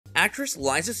actress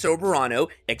Liza Soberano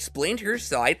explained her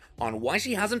side on why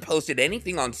she hasn't posted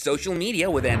anything on social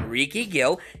media with Enrique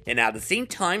Gil, and at the same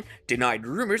time denied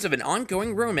rumors of an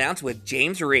ongoing romance with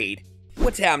James Reid.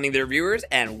 What's happening there, viewers,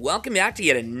 and welcome back to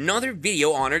yet another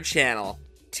video on our channel.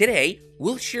 Today,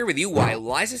 we'll share with you why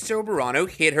Liza Soberano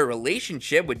hid her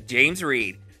relationship with James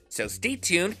Reid. So stay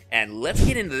tuned and let's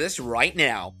get into this right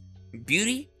now.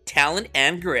 Beauty, talent,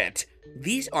 and grit.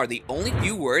 These are the only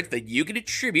few words that you can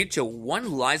attribute to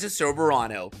one Liza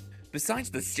Soberano. Besides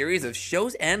the series of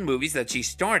shows and movies that she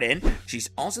starred in, she's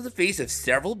also the face of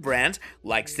several brands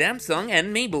like Samsung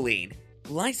and Maybelline.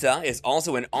 Liza is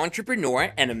also an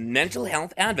entrepreneur and a mental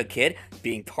health advocate,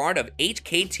 being part of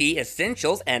HKT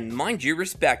Essentials and Mind You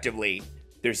respectively.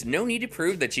 There's no need to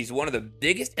prove that she's one of the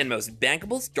biggest and most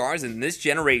bankable stars in this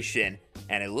generation,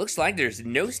 and it looks like there's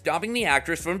no stopping the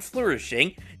actress from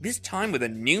flourishing, this time with a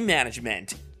new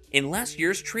management. In last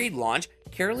year's trade launch,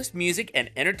 Careless Music and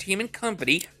Entertainment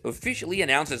Company officially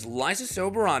announces Liza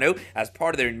Soberano as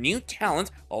part of their new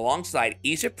talent alongside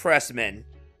Isa Pressman.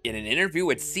 In an interview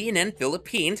with CNN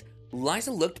Philippines,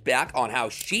 Liza looked back on how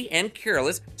she and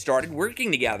Careless started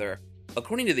working together.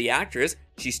 According to the actress,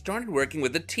 she started working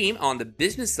with the team on the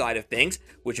business side of things,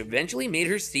 which eventually made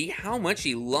her see how much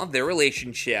she loved their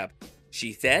relationship.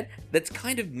 She said, "That's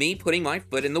kind of me putting my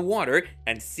foot in the water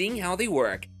and seeing how they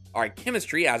work, our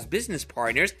chemistry as business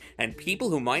partners and people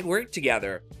who might work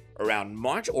together. Around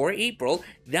March or April,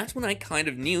 that's when I kind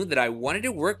of knew that I wanted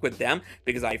to work with them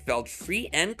because I felt free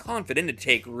and confident to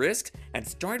take risks and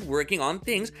start working on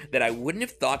things that I wouldn't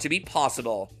have thought to be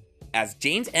possible." As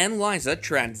James and Liza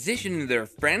transitioned into their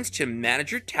friends to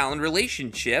manager-talent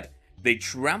relationship, they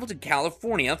traveled to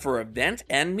California for events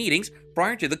and meetings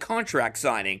prior to the contract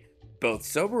signing. Both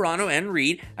Soberano and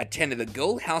Reid attended the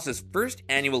Gold House's first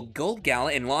annual Gold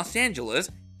Gala in Los Angeles,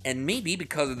 and maybe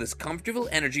because of this comfortable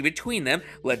energy between them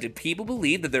led to people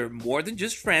believe that they're more than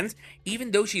just friends,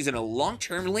 even though she's in a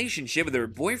long-term relationship with her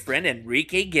boyfriend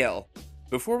Enrique Gil.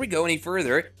 Before we go any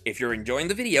further, if you're enjoying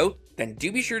the video, then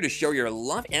do be sure to show your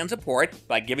love and support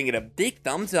by giving it a big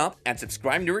thumbs up and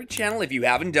subscribing to our channel if you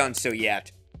haven't done so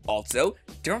yet. Also,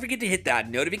 don't forget to hit that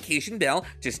notification bell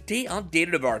to stay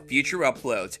updated of our future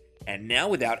uploads. And now,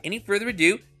 without any further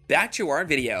ado, back to our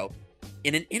video.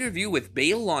 In an interview with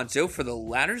Bea Alonso for the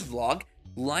latter's vlog,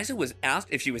 Liza was asked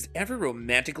if she was ever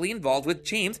romantically involved with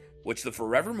James, which the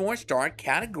Forevermore star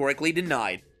categorically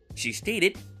denied. She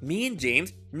stated, "Me and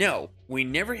James, no, we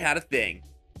never had a thing."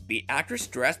 The actress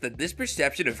stressed that this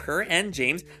perception of her and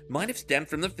James might have stemmed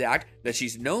from the fact that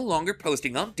she's no longer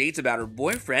posting updates about her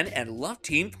boyfriend and love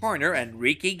team partner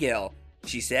Enrique Gil.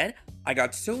 She said, "I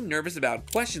got so nervous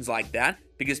about questions like that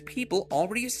because people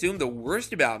already assume the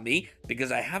worst about me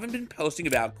because I haven't been posting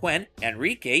about Gwen,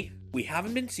 Enrique, we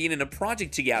haven't been seen in a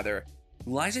project together."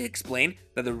 Liza explained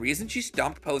that the reason she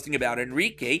stopped posting about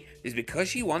Enrique is because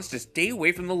she wants to stay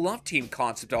away from the love team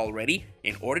concept already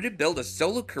in order to build a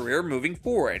solo career moving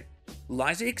forward.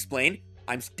 Liza explained,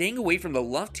 "I'm staying away from the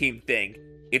love team thing.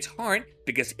 It's hard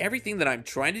because everything that I'm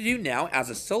trying to do now as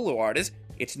a solo artist,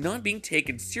 it's not being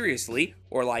taken seriously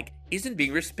or isn't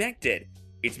being respected.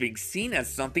 It's being seen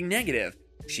as something negative."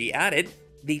 She added,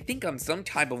 "They think I'm some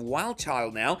type of wild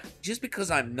child now just because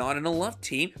I'm not in a love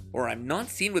team or I'm not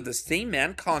seen with the same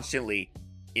man constantly."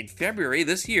 In February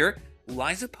this year,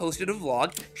 Liza posted a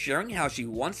vlog sharing how she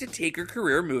wants to take her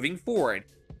career moving forward.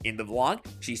 In the vlog,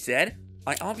 she said,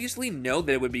 "I obviously know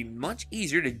that it would be much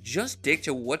easier to just stick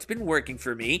to what's been working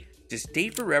for me, to stay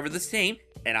forever the same,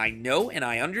 and I know and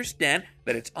I understand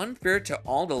that it's unfair to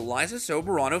all the Liza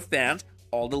Soberano fans,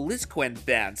 all the Liz Gwen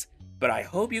fans. But I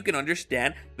hope you can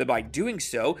understand that by doing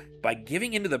so, by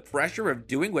giving into the pressure of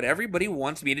doing what everybody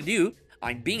wants me to do,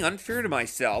 I'm being unfair to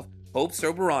myself, Hope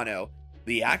Soberano."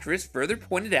 The actress further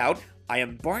pointed out, "I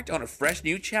embarked on a fresh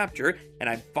new chapter, and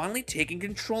I'm finally taking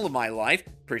control of my life,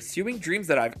 pursuing dreams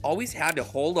that I've always had to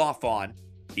hold off on."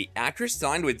 The actress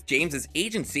signed with James's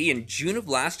agency in June of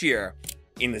last year.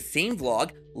 In the same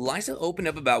vlog, Liza opened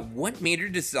up about what made her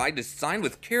decide to sign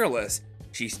with Careless.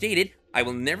 She stated, "I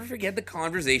will never forget the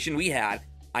conversation we had.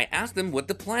 I asked them what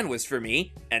the plan was for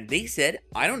me, and they said,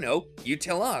 'I don't know, you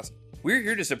tell us. We're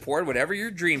here to support whatever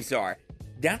your dreams are.'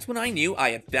 That's when I knew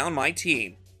I had found my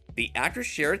team." The actress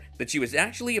shared that she was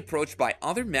actually approached by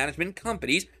other management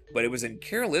companies, but it was in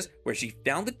Careless where she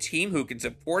found the team who can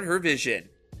support her vision.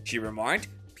 She remarked,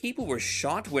 "People were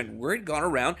shocked when word got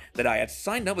around that I had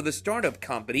signed up with a startup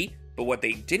company, but what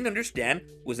they didn't understand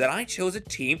was that I chose a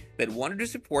team that wanted to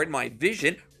support my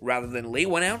vision rather than lay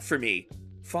one out for me."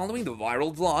 Following the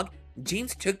viral vlog,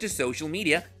 James took to social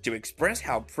media to express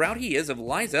how proud he is of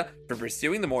Liza for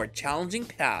pursuing the more challenging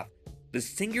path. The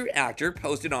singer-actor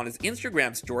posted on his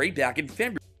Instagram story back in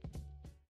February